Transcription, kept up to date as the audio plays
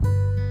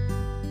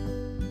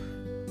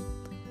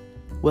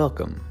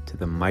Welcome to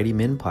the Mighty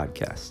Men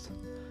Podcast.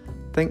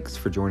 Thanks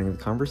for joining the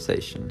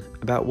conversation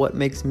about what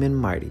makes men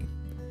mighty.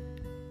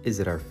 Is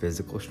it our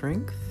physical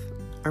strength,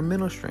 our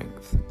mental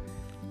strength,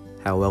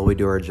 how well we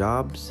do our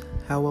jobs,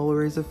 how well we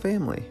raise a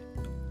family,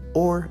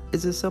 or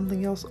is it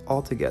something else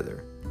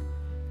altogether?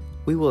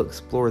 We will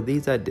explore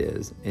these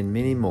ideas and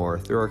many more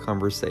through our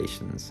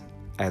conversations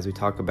as we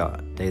talk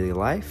about daily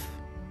life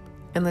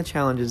and the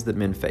challenges that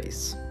men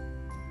face.